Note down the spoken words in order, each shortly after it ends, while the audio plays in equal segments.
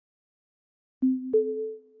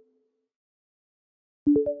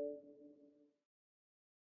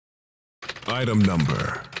Item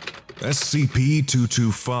Number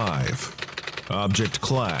SCP-225 Object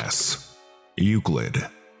Class Euclid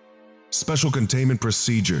Special Containment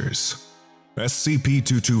Procedures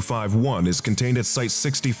SCP-2251 is contained at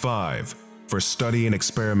Site-65 for study and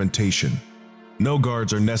experimentation. No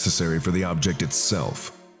guards are necessary for the object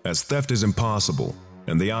itself, as theft is impossible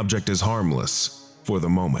and the object is harmless for the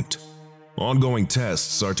moment. Ongoing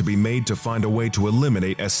tests are to be made to find a way to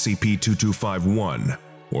eliminate SCP-2251,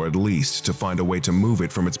 or at least to find a way to move it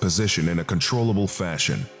from its position in a controllable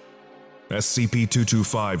fashion.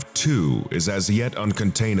 SCP-2252 is as yet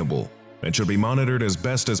uncontainable and should be monitored as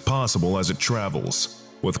best as possible as it travels,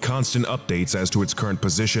 with constant updates as to its current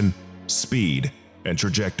position, speed, and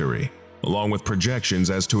trajectory, along with projections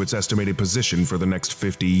as to its estimated position for the next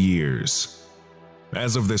 50 years.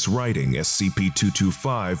 As of this writing,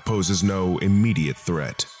 SCP-225 poses no immediate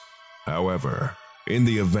threat. However, in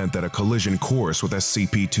the event that a collision course with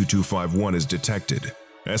SCP-2251 is detected,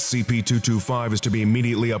 SCP-225 is to be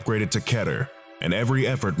immediately upgraded to Keter, and every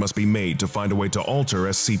effort must be made to find a way to alter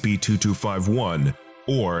SCP-2251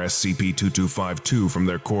 or SCP-2252 from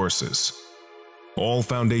their courses. All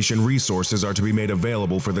Foundation resources are to be made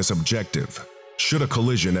available for this objective, should a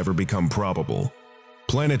collision ever become probable.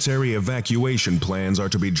 Planetary evacuation plans are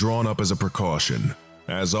to be drawn up as a precaution,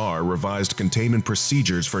 as are revised containment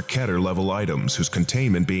procedures for Keter-level items whose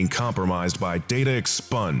containment being compromised by data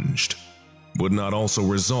expunged would not also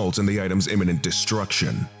result in the item's imminent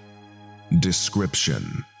destruction.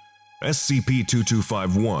 Description: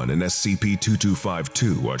 SCP-2251 and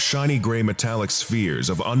SCP-2252 are shiny gray metallic spheres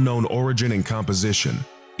of unknown origin and composition,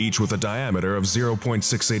 each with a diameter of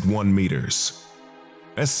 0.681 meters.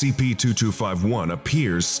 SCP-2251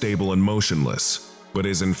 appears stable and motionless, but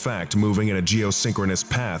is in fact moving in a geosynchronous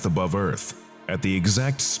path above Earth, at the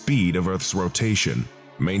exact speed of Earth's rotation,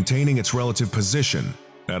 maintaining its relative position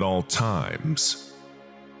at all times.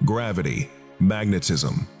 Gravity,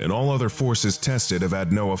 magnetism, and all other forces tested have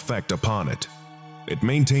had no effect upon it. It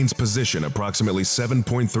maintains position approximately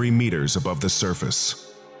 7.3 meters above the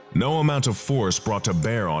surface. No amount of force brought to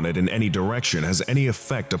bear on it in any direction has any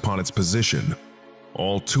effect upon its position.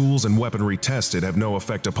 All tools and weaponry tested have no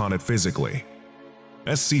effect upon it physically.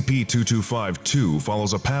 SCP-2252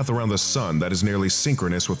 follows a path around the Sun that is nearly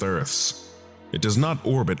synchronous with Earth's. It does not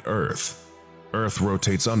orbit Earth. Earth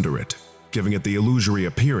rotates under it, giving it the illusory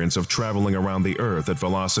appearance of traveling around the Earth at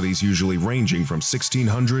velocities usually ranging from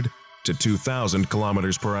 1,600 to 2,000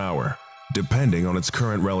 kilometers per hour, depending on its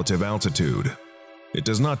current relative altitude. It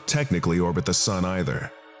does not technically orbit the Sun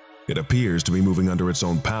either. It appears to be moving under its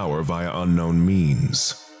own power via unknown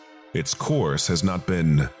means. Its course has not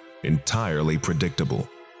been entirely predictable.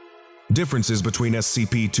 Differences between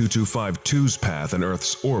SCP-2252's path and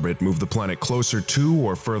Earth's orbit move the planet closer to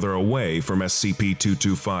or further away from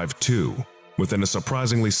SCP-2252, within a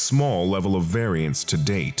surprisingly small level of variance to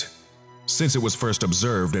date. Since it was first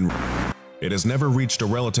observed it has never reached a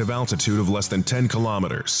relative altitude of less than 10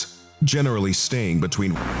 kilometers, generally staying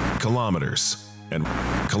between kilometers and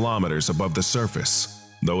kilometers above the surface,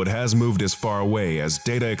 though it has moved as far away as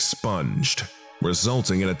data expunged,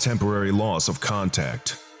 resulting in a temporary loss of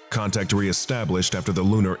contact re-established after the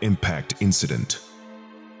lunar impact incident.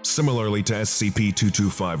 Similarly to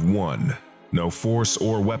SCP-2251, no force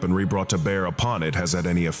or weaponry brought to bear upon it has had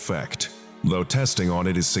any effect, though testing on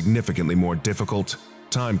it is significantly more difficult,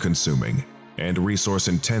 time-consuming, and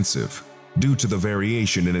resource-intensive due to the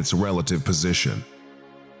variation in its relative position.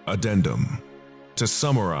 Addendum: to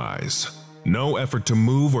summarize, no effort to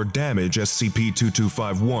move or damage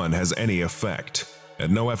SCP-2251 has any effect,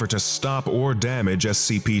 and no effort to stop or damage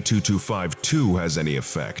SCP-2252 has any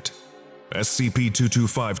effect.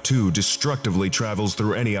 SCP-2252 destructively travels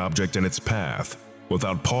through any object in its path,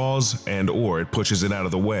 without pause and/or it pushes it out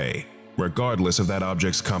of the way, regardless of that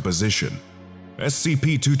object's composition.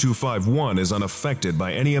 SCP-2251 is unaffected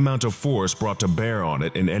by any amount of force brought to bear on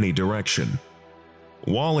it in any direction.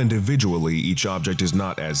 While individually each object is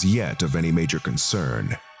not as yet of any major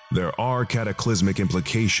concern, there are cataclysmic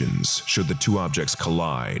implications should the two objects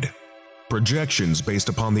collide. Projections based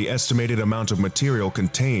upon the estimated amount of material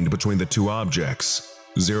contained between the two objects,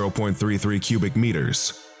 0.33 cubic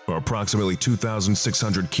meters, or approximately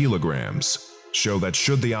 2,600 kilograms, show that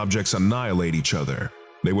should the objects annihilate each other,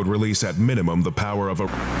 they would release at minimum the power of a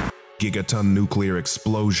gigaton nuclear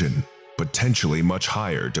explosion, potentially much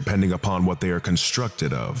higher depending upon what they are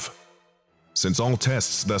constructed of. Since all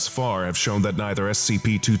tests thus far have shown that neither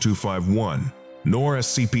SCP-2251 nor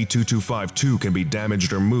SCP-2252 can be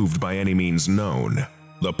damaged or moved by any means known,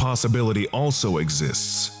 the possibility also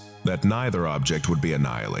exists that neither object would be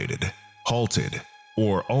annihilated, halted,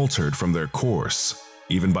 or altered from their course,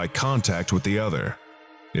 even by contact with the other.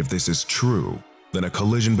 If this is true, then a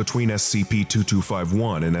collision between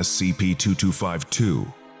SCP-2251 and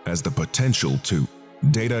SCP-2252 has the potential to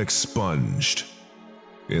data expunged.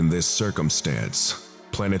 In this circumstance,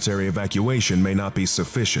 planetary evacuation may not be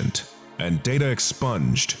sufficient, and data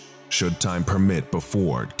expunged should time permit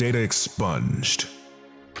before data expunged.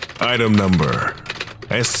 Item number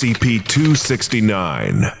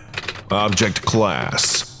SCP-269. Object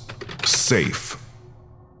Class Safe.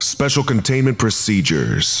 Special Containment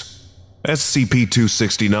Procedures.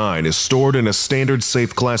 SCP-269 is stored in a standard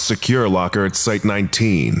Safe Class Secure Locker at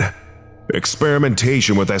Site-19.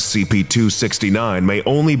 Experimentation with SCP-269 may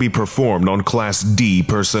only be performed on Class D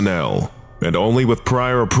personnel, and only with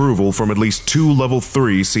prior approval from at least 2 Level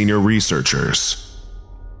 3 senior researchers.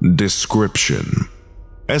 Description: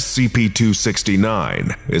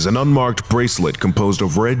 SCP-269 is an unmarked bracelet composed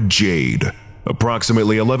of red jade,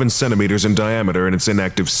 approximately 11 centimeters in diameter in its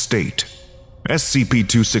inactive state.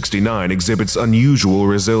 SCP-269 exhibits unusual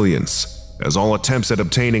resilience, as all attempts at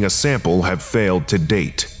obtaining a sample have failed to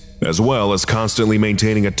date, as well as constantly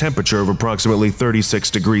maintaining a temperature of approximately 36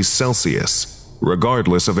 degrees Celsius,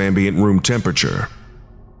 regardless of ambient room temperature.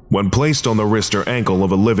 When placed on the wrist or ankle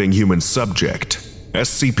of a living human subject,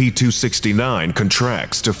 SCP-269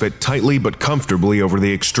 contracts to fit tightly but comfortably over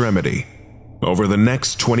the extremity. Over the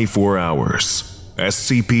next 24 hours,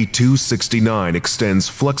 SCP-269 extends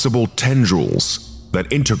flexible tendrils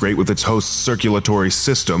that integrate with its host's circulatory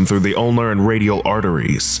system through the ulnar and radial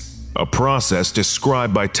arteries, a process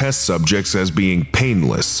described by test subjects as being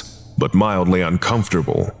painless but mildly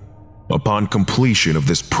uncomfortable. Upon completion of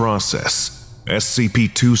this process,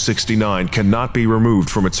 SCP-269 cannot be removed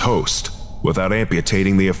from its host without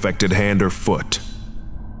amputating the affected hand or foot.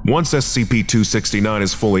 Once SCP-269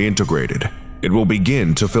 is fully integrated, it will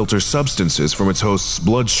begin to filter substances from its host's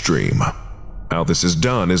bloodstream. How this is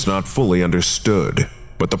done is not fully understood,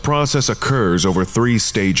 but the process occurs over 3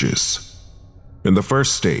 stages. In the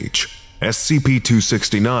first stage,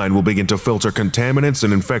 SCP-269 will begin to filter contaminants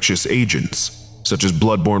and infectious agents, such as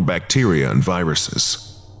bloodborne bacteria and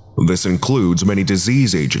viruses. This includes many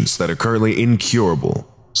disease agents that are currently incurable,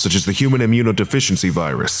 such as the human immunodeficiency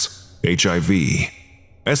virus, HIV.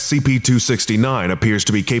 SCP-269 appears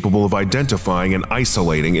to be capable of identifying and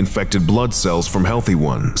isolating infected blood cells from healthy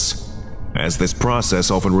ones. As this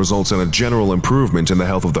process often results in a general improvement in the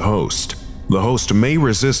health of the host may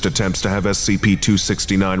resist attempts to have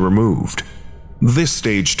SCP-269 removed. This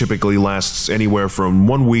stage typically lasts anywhere from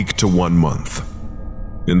 1 week to 1 month.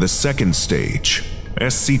 In the second stage,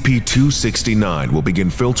 SCP-269 will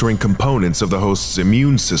begin filtering components of the host's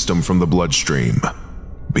immune system from the bloodstream.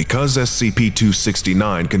 Because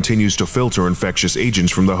SCP-269 continues to filter infectious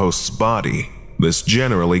agents from the host's body, this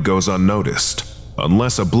generally goes unnoticed,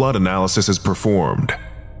 unless a blood analysis is performed.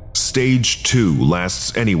 Stage 2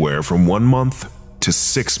 lasts anywhere from 1 month to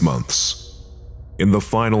 6 months. In the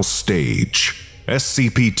final stage,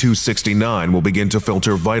 SCP-269 will begin to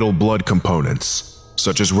filter vital blood components,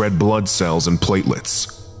 such as red blood cells and platelets,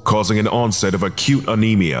 causing an onset of acute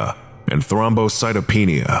anemia and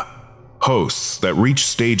thrombocytopenia. Hosts that reach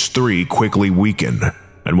Stage 3 quickly weaken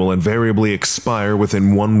and will invariably expire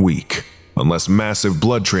within 1 week, unless massive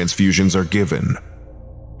blood transfusions are given.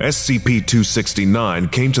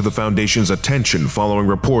 SCP-269 came to the Foundation's attention following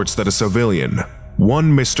reports that a civilian,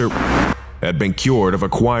 one Mr. had been cured of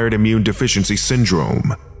acquired immune deficiency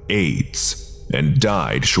syndrome, AIDS, and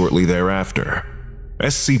died shortly thereafter.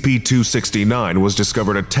 SCP-269 was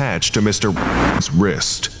discovered attached to Mr. 's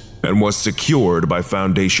wrist and was secured by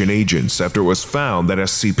Foundation agents after it was found that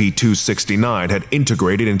SCP-269 had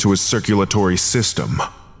integrated into his circulatory system.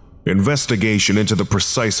 Investigation into the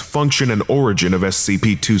precise function and origin of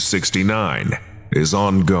SCP-269 is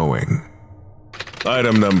ongoing.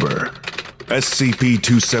 Item number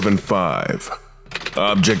SCP-275.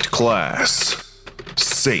 Object Class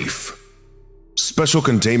Safe. Special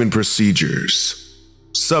Containment Procedures.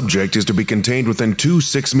 Subject is to be contained within 2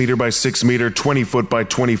 6-meter by 6-meter, 20-foot by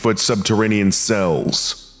 20-foot subterranean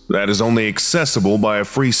cells. That is only accessible by a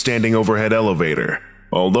freestanding overhead elevator,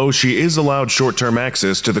 although she is allowed short-term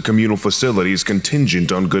access to the communal facilities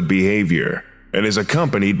contingent on good behavior, and is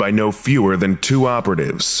accompanied by no fewer than 2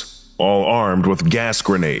 operatives, all armed with gas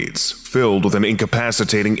grenades filled with an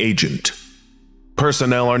incapacitating agent.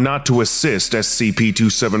 Personnel are not to assist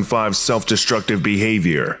SCP-275's self-destructive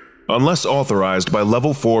behavior, unless authorized by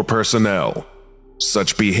Level 4 personnel.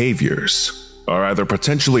 Such behaviors are either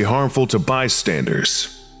potentially harmful to bystanders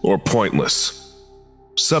or pointless.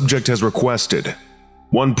 Subject has requested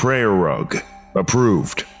 1 prayer rug,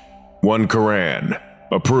 approved. 1 Quran,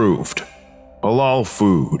 approved. Halal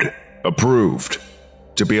food, approved.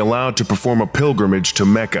 To be allowed to perform a pilgrimage to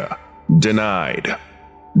Mecca. Denied.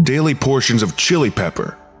 Daily portions of chili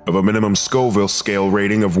pepper of a minimum Scoville scale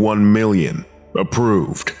rating of 1 million.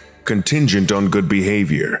 Approved. Contingent on good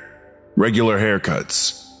behavior. Regular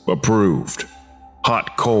haircuts. Approved.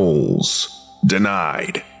 Hot coals.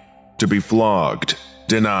 Denied. To be flogged.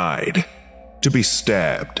 Denied. To be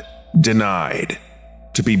stabbed. Denied.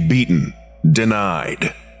 To be beaten.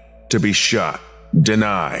 Denied. To be shot.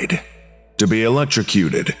 Denied. To be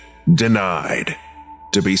electrocuted. Denied.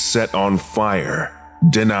 To be set on fire.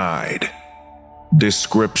 Denied.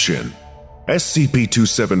 Description: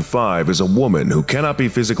 SCP-275 is a woman who cannot be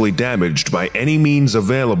physically damaged by any means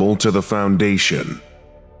available to the Foundation.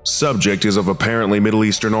 Subject is of apparently Middle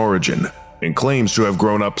Eastern origin and claims to have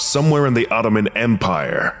grown up somewhere in the Ottoman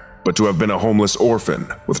Empire, but to have been a homeless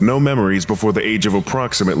orphan with no memories before the age of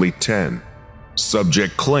approximately 10.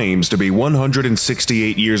 Subject claims to be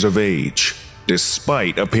 168 years of age,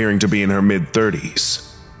 despite appearing to be in her mid-30s.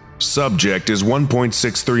 Subject is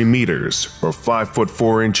 1.63 meters, or 5 foot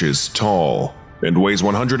 4 inches, tall, and weighs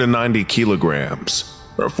 190 kilograms,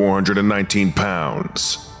 or 419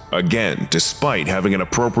 pounds. Again, despite having an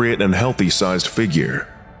appropriate and healthy-sized figure.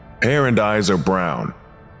 Hair and eyes are brown.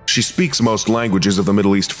 She speaks most languages of the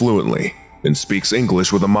Middle East fluently, and speaks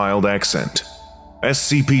English with a mild accent.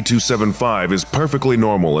 SCP-275 is perfectly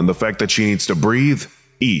normal in the fact that she needs to breathe,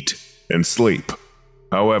 eat, and sleep.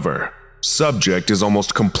 However, Subject is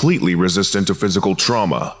almost completely resistant to physical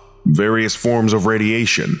trauma, various forms of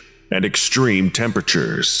radiation, and extreme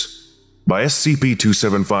temperatures. By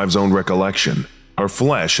SCP-275's own recollection, her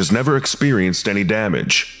flesh has never experienced any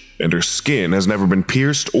damage, and her skin has never been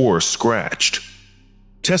pierced or scratched.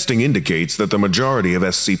 Testing indicates that the majority of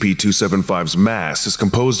SCP-275's mass is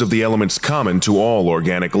composed of the elements common to all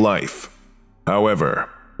organic life. However,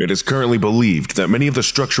 it is currently believed that many of the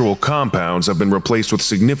structural compounds have been replaced with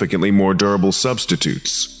significantly more durable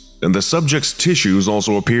substitutes, and the subject's tissues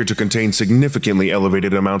also appear to contain significantly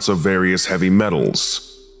elevated amounts of various heavy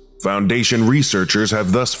metals. Foundation researchers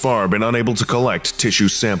have thus far been unable to collect tissue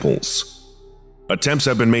samples. Attempts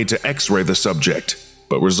have been made to X-ray the subject,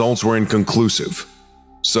 but results were inconclusive.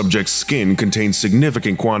 Subject's skin contains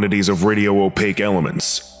significant quantities of radio-opaque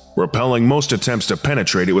elements, repelling most attempts to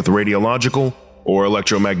penetrate it with radiological or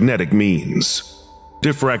electromagnetic means.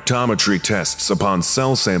 Diffractometry tests upon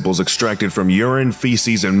cell samples extracted from urine,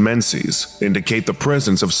 feces, and menses indicate the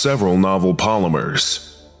presence of several novel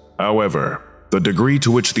polymers. However, the degree to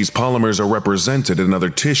which these polymers are represented in other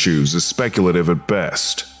tissues is speculative at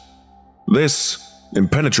best. This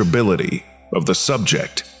impenetrability of the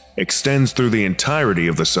subject extends through the entirety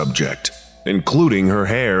of the subject, including her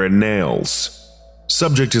hair and nails.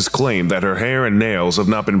 Subject has claimed that her hair and nails have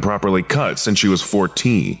not been properly cut since she was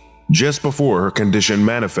 14, just before her condition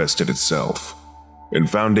manifested itself. In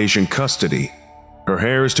Foundation custody, her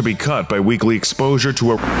hair is to be cut by weekly exposure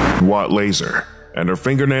to a watt laser, and her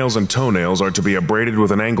fingernails and toenails are to be abraded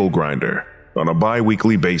with an angle grinder on a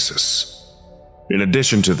bi-weekly basis. In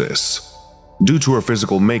addition to this, due to her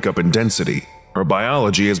physical makeup and density, her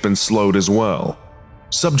biology has been slowed as well.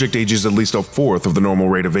 Subject ages at least a fourth of the normal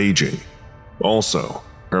rate of aging. Also,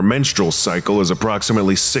 her menstrual cycle is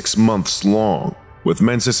approximately 6 months long, with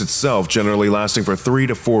menses itself generally lasting for 3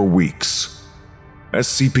 to 4 weeks.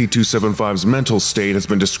 SCP-275's mental state has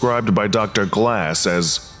been described by Dr. Glass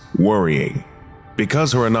as worrying,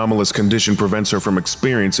 because her anomalous condition prevents her from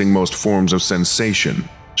experiencing most forms of sensation.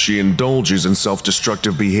 She indulges in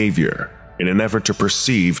self-destructive behavior in an effort to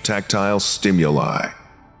perceive tactile stimuli.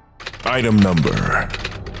 Item number: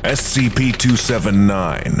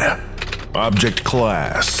 SCP-279. Object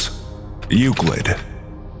Class: Euclid.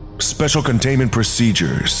 Special Containment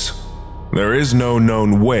Procedures: there is no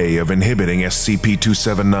known way of inhibiting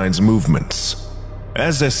SCP-279's movements.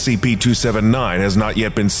 As SCP-279 has not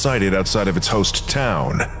yet been sighted outside of its host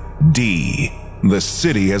town, D, the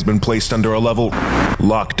city has been placed under a level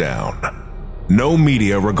lockdown. No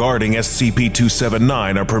media regarding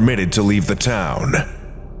SCP-279 are permitted to leave the town.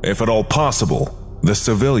 If at all possible, the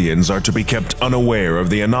civilians are to be kept unaware of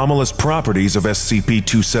the anomalous properties of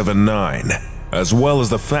SCP-279, as well as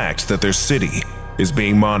the fact that their city is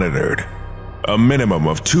being monitored. A minimum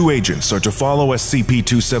of 2 agents are to follow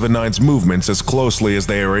SCP-279's movements as closely as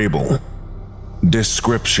they are able.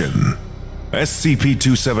 Description: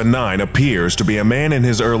 SCP-279 appears to be a man in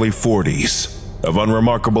his early 40s, of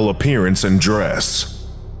unremarkable appearance and dress.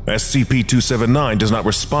 SCP-279 does not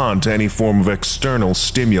respond to any form of external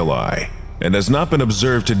stimuli, and has not been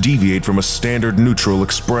observed to deviate from a standard neutral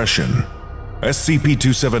expression.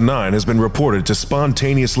 SCP-279 has been reported to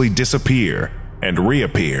spontaneously disappear and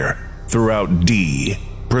reappear throughout D,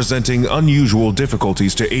 presenting unusual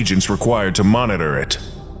difficulties to agents required to monitor it.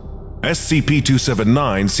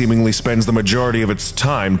 SCP-279 seemingly spends the majority of its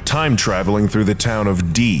time traveling through the town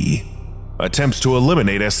of D. Attempts to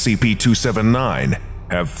eliminate SCP-279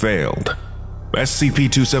 have failed.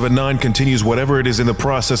 SCP-279 continues whatever it is in the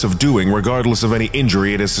process of doing regardless of any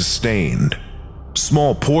injury it has sustained.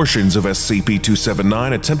 Small portions of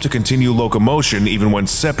SCP-279 attempt to continue locomotion even when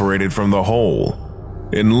separated from the whole.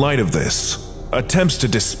 In light of this, attempts to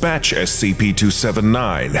dispatch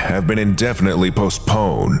SCP-279 have been indefinitely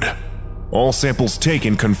postponed. All samples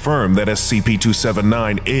taken confirm that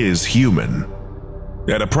SCP-279 is human.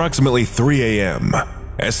 At approximately 3 a.m.,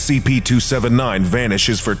 SCP-279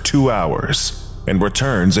 vanishes for 2 hours and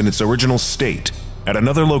returns in its original state at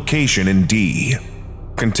another location in D.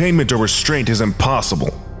 Containment or restraint is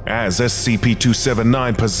impossible, as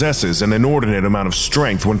SCP-279 possesses an inordinate amount of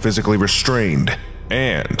strength when physically restrained,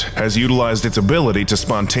 and has utilized its ability to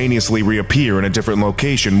spontaneously reappear in a different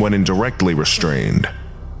location when indirectly restrained.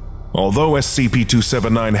 Although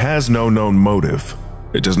SCP-279 has no known motive,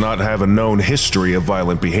 it does not have a known history of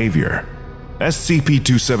violent behavior.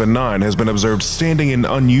 SCP-279 has been observed standing in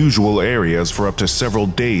unusual areas for up to several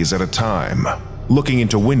days at a time, looking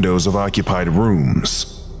into windows of occupied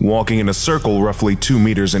rooms, walking in a circle roughly 2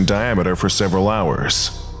 meters in diameter for several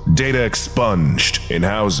hours, data expunged in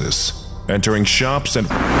houses, entering shops and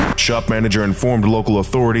shop manager informed local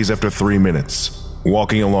authorities after 3 minutes,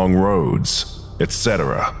 walking along roads,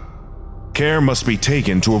 etc. Care must be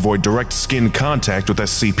taken to avoid direct skin contact with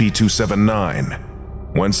SCP-279.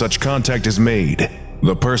 When such contact is made,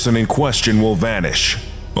 the person in question will vanish,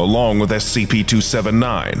 along with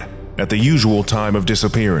SCP-279, at the usual time of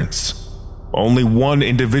disappearance. Only one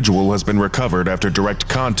individual has been recovered after direct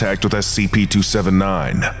contact with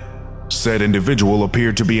SCP-279. Said individual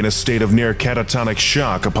appeared to be in a state of near catatonic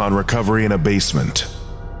shock upon recovery in a basement.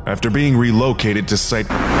 After being relocated to site,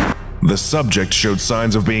 the subject showed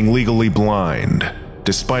signs of being legally blind,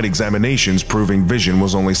 despite examinations proving vision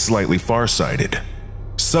was only slightly farsighted.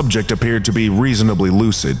 Subject appeared to be reasonably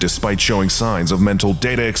lucid despite showing signs of mental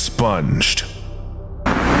data expunged.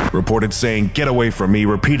 Reported saying "get away from me"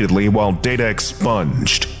 repeatedly while data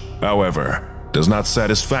expunged, however, does not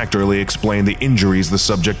satisfactorily explain the injuries the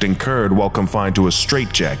subject incurred while confined to a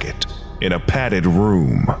straitjacket in a padded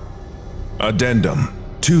room. Addendum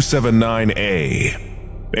 279-A.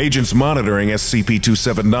 Agents monitoring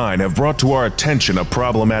SCP-279 have brought to our attention a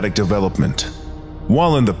problematic development.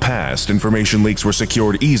 While in the past, information leaks were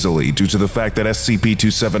secured easily due to the fact that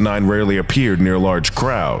SCP-279 rarely appeared near large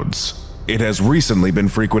crowds, it has recently been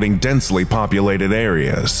frequenting densely populated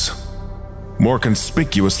areas. More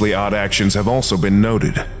conspicuously odd actions have also been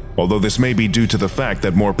noted, although this may be due to the fact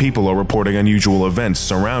that more people are reporting unusual events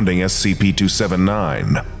surrounding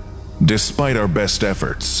SCP-279. Despite our best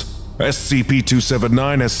efforts,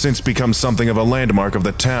 SCP-279 has since become something of a landmark of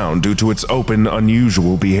the town due to its open,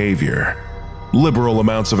 unusual behavior. Liberal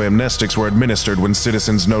amounts of amnestics were administered when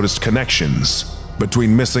citizens noticed connections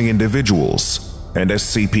between missing individuals and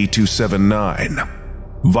SCP-279.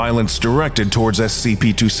 Violence directed towards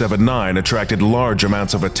SCP-279 attracted large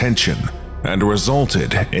amounts of attention and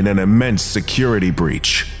resulted in an immense security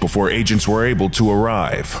breach before agents were able to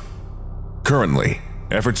arrive. Currently,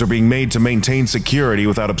 efforts are being made to maintain security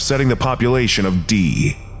without upsetting the population of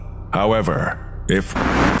D. However, if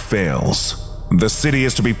fails, the city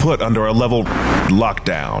is to be put under a level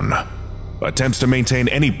lockdown. Attempts to maintain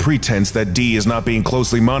any pretense that D is not being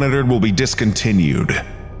closely monitored will be discontinued.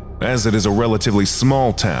 As it is a relatively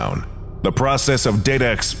small town, the process of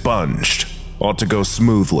data expunged ought to go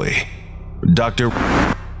smoothly. Dr.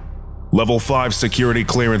 Level 5 security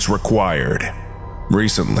clearance required.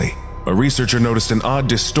 Recently, a researcher noticed an odd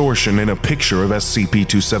distortion in a picture of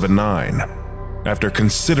SCP-279. After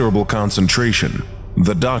considerable concentration,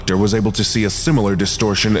 the doctor was able to see a similar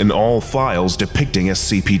distortion in all files depicting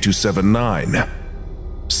SCP-279.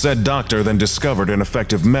 Said doctor then discovered an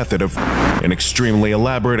effective method of an extremely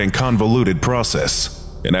elaborate and convoluted process,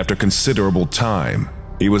 and after considerable time,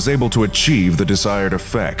 he was able to achieve the desired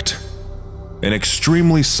effect. An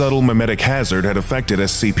extremely subtle mimetic hazard had affected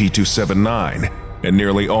SCP-279, and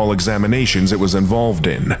nearly all examinations it was involved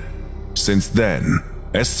in. Since then,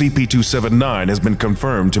 SCP-279 has been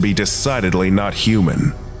confirmed to be decidedly not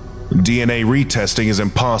human. DNA retesting is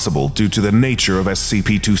impossible due to the nature of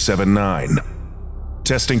SCP-279.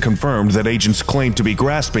 Testing confirmed that agents claimed to be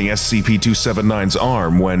grasping SCP-279's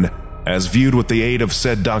arm when, as viewed with the aid of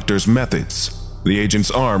said doctor's methods, the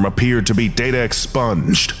agent's arm appeared to be data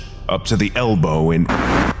expunged up to the elbow in.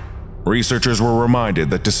 Researchers were reminded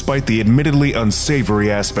that despite the admittedly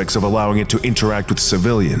unsavory aspects of allowing it to interact with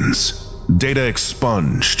civilians, data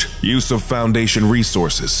expunged, use of Foundation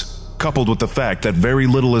resources, coupled with the fact that very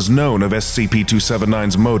little is known of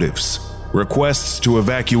SCP-279's motives, requests to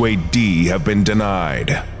evacuate D have been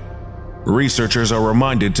denied. Researchers are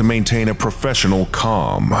reminded to maintain a professional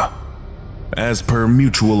calm. As per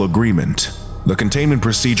mutual agreement, the containment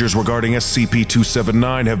procedures regarding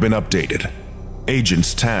SCP-279 have been updated.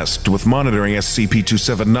 Agents tasked with monitoring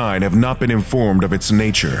SCP-279 have not been informed of its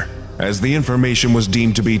nature, as the information was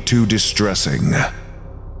deemed to be too distressing.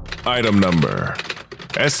 Item Number: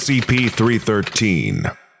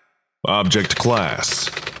 SCP-313. Object Class: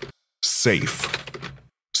 Safe.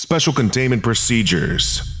 Special Containment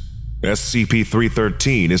Procedures: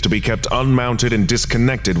 SCP-313 is to be kept unmounted and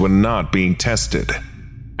disconnected when not being tested.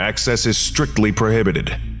 Access is strictly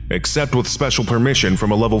prohibited, except with special permission from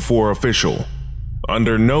a Level 4 official.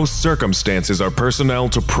 Under no circumstances are personnel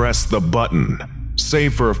to press the button,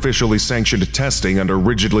 save for officially sanctioned testing under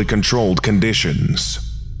rigidly controlled conditions.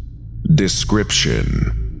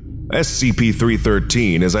 Description: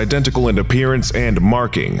 SCP-313 is identical in appearance and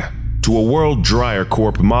marking to a World Dryer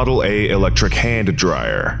Corp Model A electric hand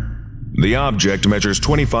dryer. The object measures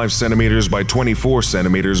 25 centimeters by 24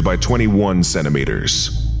 centimeters by 21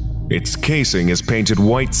 centimeters. Its casing is painted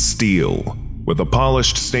white steel, with a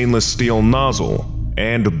polished stainless steel nozzle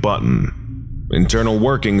and button. Internal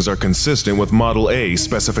workings are consistent with Model A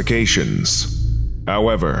specifications.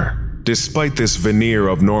 However, despite this veneer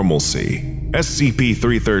of normalcy,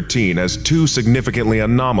 SCP-313 has two significantly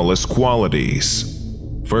anomalous qualities.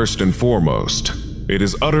 First and foremost, it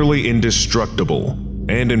is utterly indestructible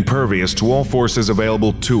and impervious to all forces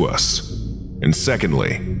available to us. And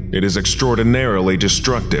secondly, it is extraordinarily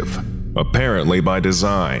destructive, apparently by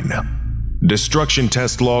design. Destruction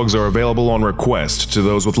test logs are available on request to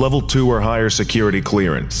those with Level 2 or higher security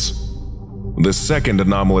clearance. The second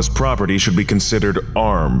anomalous property should be considered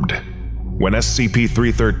armed. When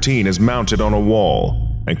SCP-313 is mounted on a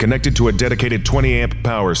wall and connected to a dedicated 20-amp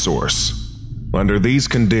power source. Under these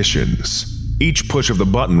conditions, each push of the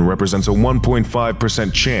button represents a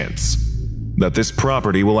 1.5% chance that this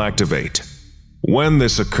property will activate. When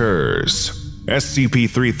this occurs,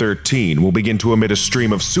 SCP-313 will begin to emit a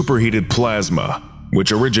stream of superheated plasma,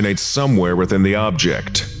 which originates somewhere within the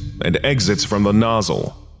object and exits from the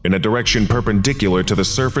nozzle in a direction perpendicular to the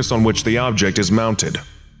surface on which the object is mounted.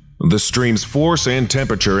 The stream's force and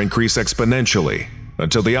temperature increase exponentially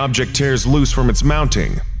until the object tears loose from its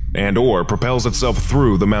mounting and/or propels itself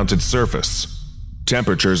through the mounted surface.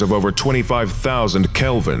 Temperatures of over 25,000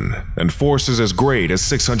 Kelvin and forces as great as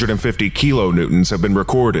 650 kilonewtons have been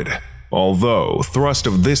recorded, although thrust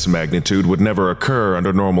of this magnitude would never occur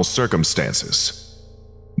under normal circumstances.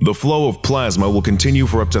 The flow of plasma will continue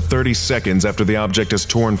for up to 30 seconds after the object is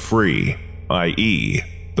torn free, i.e.,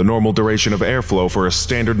 the normal duration of airflow for a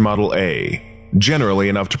standard Model A, generally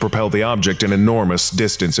enough to propel the object an enormous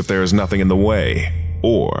distance if there is nothing in the way,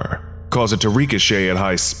 or cause it to ricochet at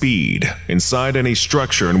high speed inside any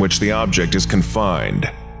structure in which the object is confined,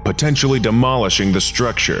 potentially demolishing the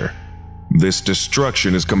structure. This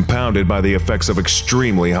destruction is compounded by the effects of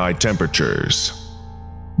extremely high temperatures.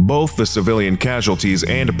 Both the civilian casualties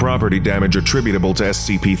and property damage attributable to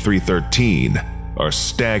SCP-313 are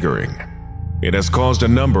staggering. It has caused a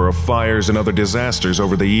number of fires and other disasters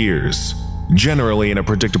over the years, generally in a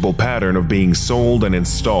predictable pattern of being sold and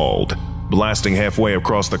installed, blasting halfway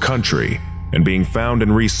across the country, and being found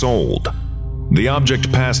and resold. The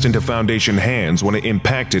object passed into Foundation hands when it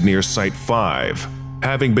impacted near Site 5,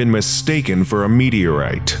 having been mistaken for a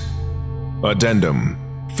meteorite. Addendum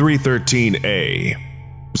 313-A.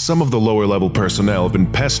 Some of the lower-level personnel have been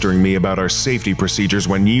pestering me about our safety procedures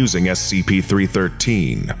when using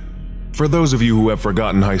SCP-313. For those of you who have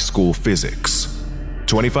forgotten high school physics,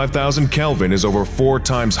 25,000 Kelvin is over 4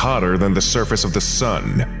 times hotter than the surface of the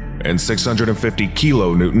Sun, and 650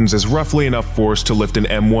 kilonewtons is roughly enough force to lift an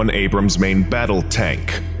M1 Abrams main battle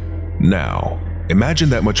tank. Now, imagine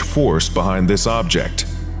that much force behind this object,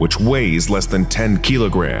 which weighs less than 10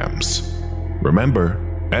 kilograms. Remember,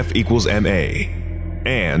 F equals MA,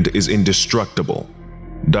 and is indestructible.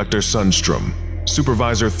 Dr. Sundstrom,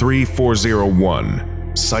 Supervisor 3401,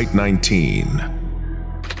 Site 19.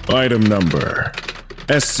 Item Number: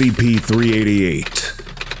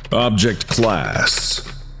 SCP-388. Object Class: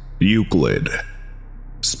 Euclid.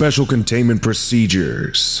 Special Containment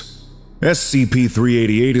Procedures: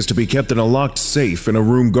 SCP-388 is to be kept in a locked safe in a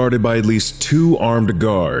room guarded by at least 2 armed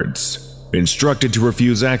guards, instructed to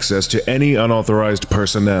refuse access to any unauthorized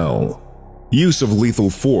personnel. Use of lethal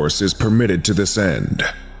force is permitted to this end.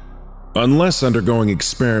 Unless undergoing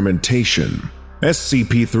experimentation,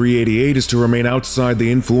 SCP-388 is to remain outside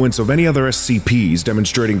the influence of any other SCPs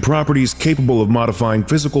demonstrating properties capable of modifying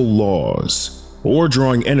physical laws or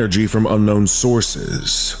drawing energy from unknown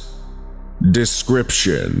sources.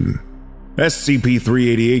 Description: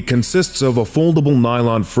 SCP-388 consists of a foldable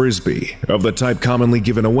nylon Frisbee of the type commonly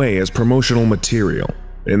given away as promotional material,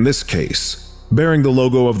 in this case, bearing the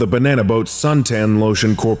logo of the Banana Boat Suntan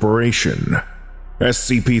Lotion Corporation.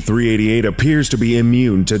 SCP-388 appears to be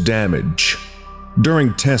immune to damage.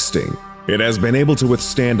 During testing, it has been able to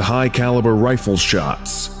withstand high-caliber rifle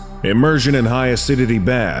shots, immersion in high-acidity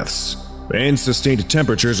baths, and sustained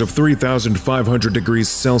temperatures of 3,500 degrees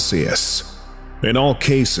Celsius. In all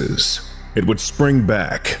cases, it would spring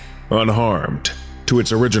back, unharmed, to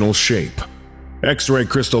its original shape. X-ray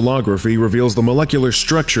crystallography reveals the molecular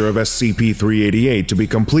structure of SCP-388 to be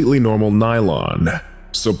completely normal nylon,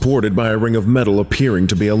 supported by a ring of metal appearing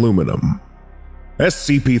to be aluminum.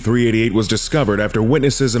 SCP-388 was discovered after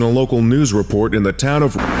witnesses in a local news report in the town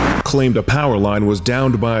of claimed a power line was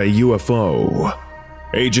downed by a UFO.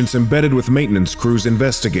 Agents embedded with maintenance crews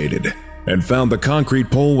investigated and found the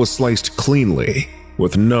concrete pole was sliced cleanly,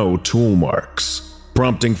 with no tool marks,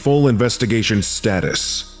 prompting full investigation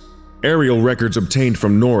status. Aerial records obtained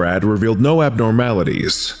from NORAD revealed no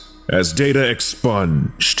abnormalities, as data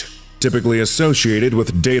expunged, typically associated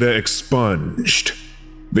with data expunged.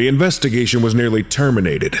 The investigation was nearly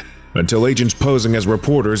terminated until agents posing as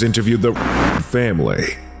reporters interviewed the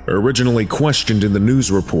family, originally questioned in the news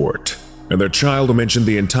report, and their child mentioned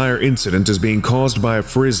the entire incident as being caused by a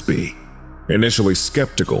Frisbee. Initially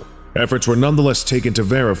skeptical, efforts were nonetheless taken to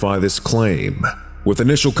verify this claim, with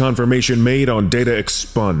initial confirmation made on data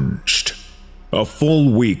expunged. A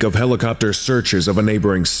full week of helicopter searches of a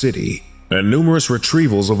neighboring city and numerous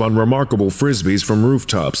retrievals of unremarkable Frisbees from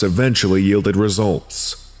rooftops eventually yielded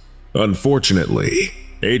results. Unfortunately,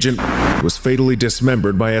 Agent was fatally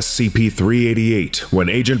dismembered by SCP-388 when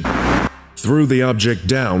Agent threw the object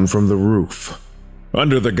down from the roof.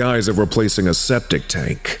 Under the guise of replacing a septic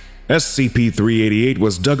tank, SCP-388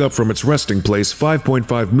 was dug up from its resting place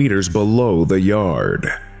 5.5 meters below the yard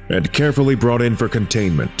and carefully brought in for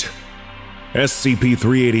containment.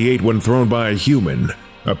 SCP-388, when thrown by a human,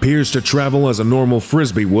 appears to travel as a normal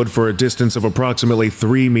Frisbee would for a distance of approximately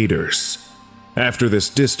 3 meters. After this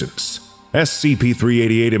distance,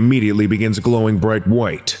 SCP-388 immediately begins glowing bright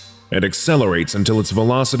white and accelerates until its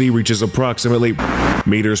velocity reaches approximately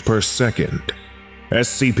meters per second.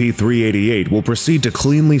 SCP-388 will proceed to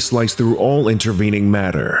cleanly slice through all intervening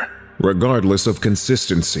matter, regardless of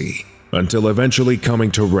consistency, until eventually coming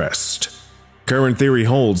to rest. Current theory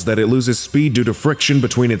holds that it loses speed due to friction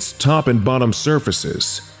between its top and bottom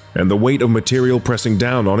surfaces, and the weight of material pressing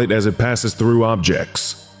down on it as it passes through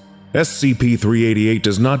objects. SCP-388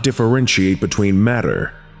 does not differentiate between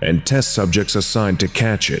matter and test subjects assigned to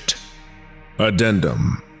catch it.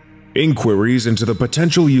 Addendum: inquiries into the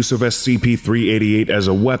potential use of SCP-388 as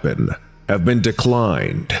a weapon have been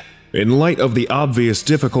declined, in light of the obvious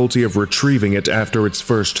difficulty of retrieving it after its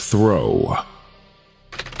first throw.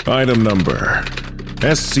 Item Number: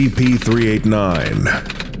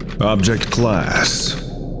 SCP-389. Object Class: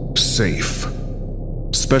 Safe.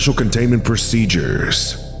 Special Containment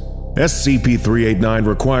Procedures: SCP-389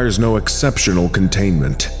 requires no exceptional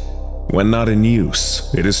containment. When not in use,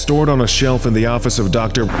 it is stored on a shelf in the office of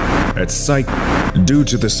Dr. at site due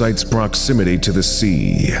to the site's proximity to the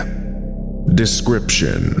sea.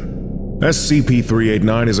 Description: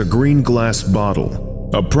 SCP-389 is a green glass bottle,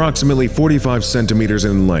 approximately 45 centimeters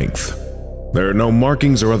in length. There are no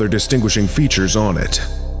markings or other distinguishing features on it.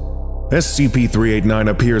 SCP-389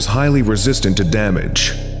 appears highly resistant to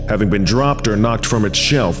damage, having been dropped or knocked from its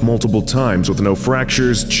shelf multiple times with no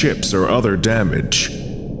fractures, chips, or other damage.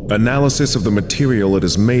 Analysis of the material it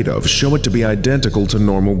is made of show it to be identical to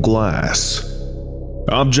normal glass.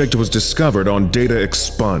 Object was discovered on data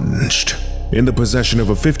expunged, in the possession of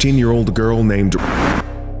a 15-year-old girl named.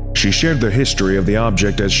 She shared the history of the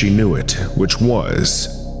object as she knew it, which was,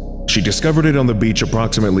 she discovered it on the beach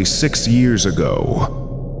approximately 6 years ago.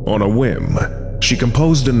 On a whim, she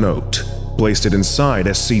composed a note, placed it inside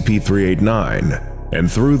SCP-389,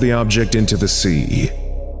 and threw the object into the sea.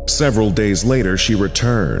 Several days later, she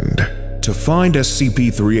returned to find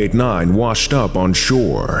SCP-389 washed up on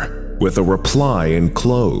shore, with a reply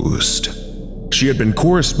enclosed. She had been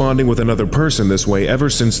corresponding with another person this way ever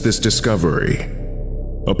since this discovery.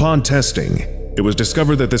 Upon testing, it was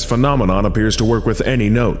discovered that this phenomenon appears to work with any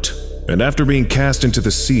note, and after being cast into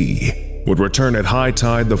the sea, would return at high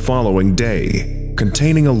tide the following day,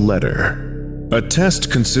 containing a letter. A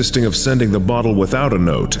test consisting of sending the bottle without a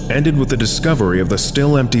note ended with the discovery of the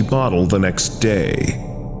still empty bottle the next day.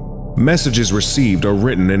 Messages received are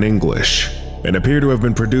written in English and appear to have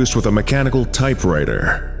been produced with a mechanical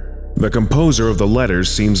typewriter. The composer of the letters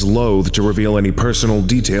seems loath to reveal any personal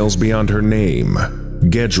details beyond her name,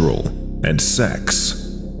 Gedril, and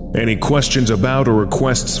sex. Any questions about or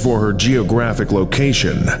requests for her geographic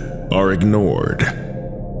location are ignored.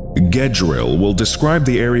 Gedril will describe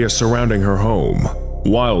the area surrounding her home,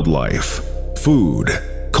 wildlife, food,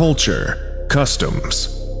 culture,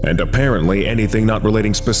 customs, and apparently anything not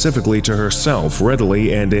relating specifically to herself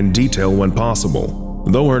readily and in detail when possible,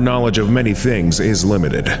 though her knowledge of many things is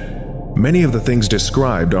limited. Many of the things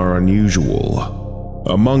described are unusual.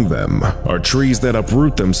 Among them are trees that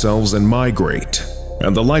uproot themselves and migrate,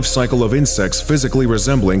 and the life cycle of insects physically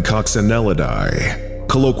resembling coccinellidae,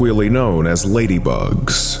 colloquially known as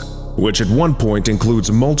ladybugs, which at one point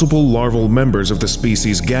includes multiple larval members of the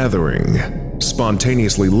species gathering,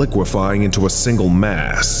 spontaneously liquefying into a single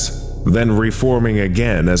mass, then reforming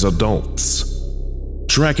again as adults.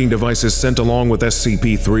 Tracking devices sent along with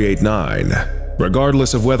SCP-389,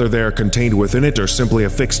 regardless of whether they are contained within it or simply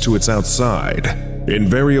affixed to its outside,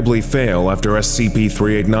 invariably fail after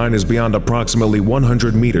SCP-389 is beyond approximately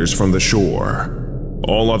 100 meters from the shore.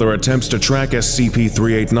 All other attempts to track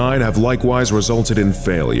SCP-389 have likewise resulted in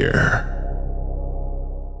failure.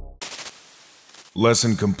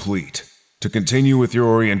 Lesson complete. To continue with your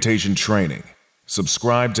orientation training,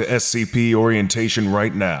 subscribe to SCP Orientation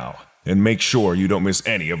right now, and make sure you don't miss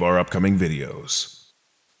any of our upcoming videos.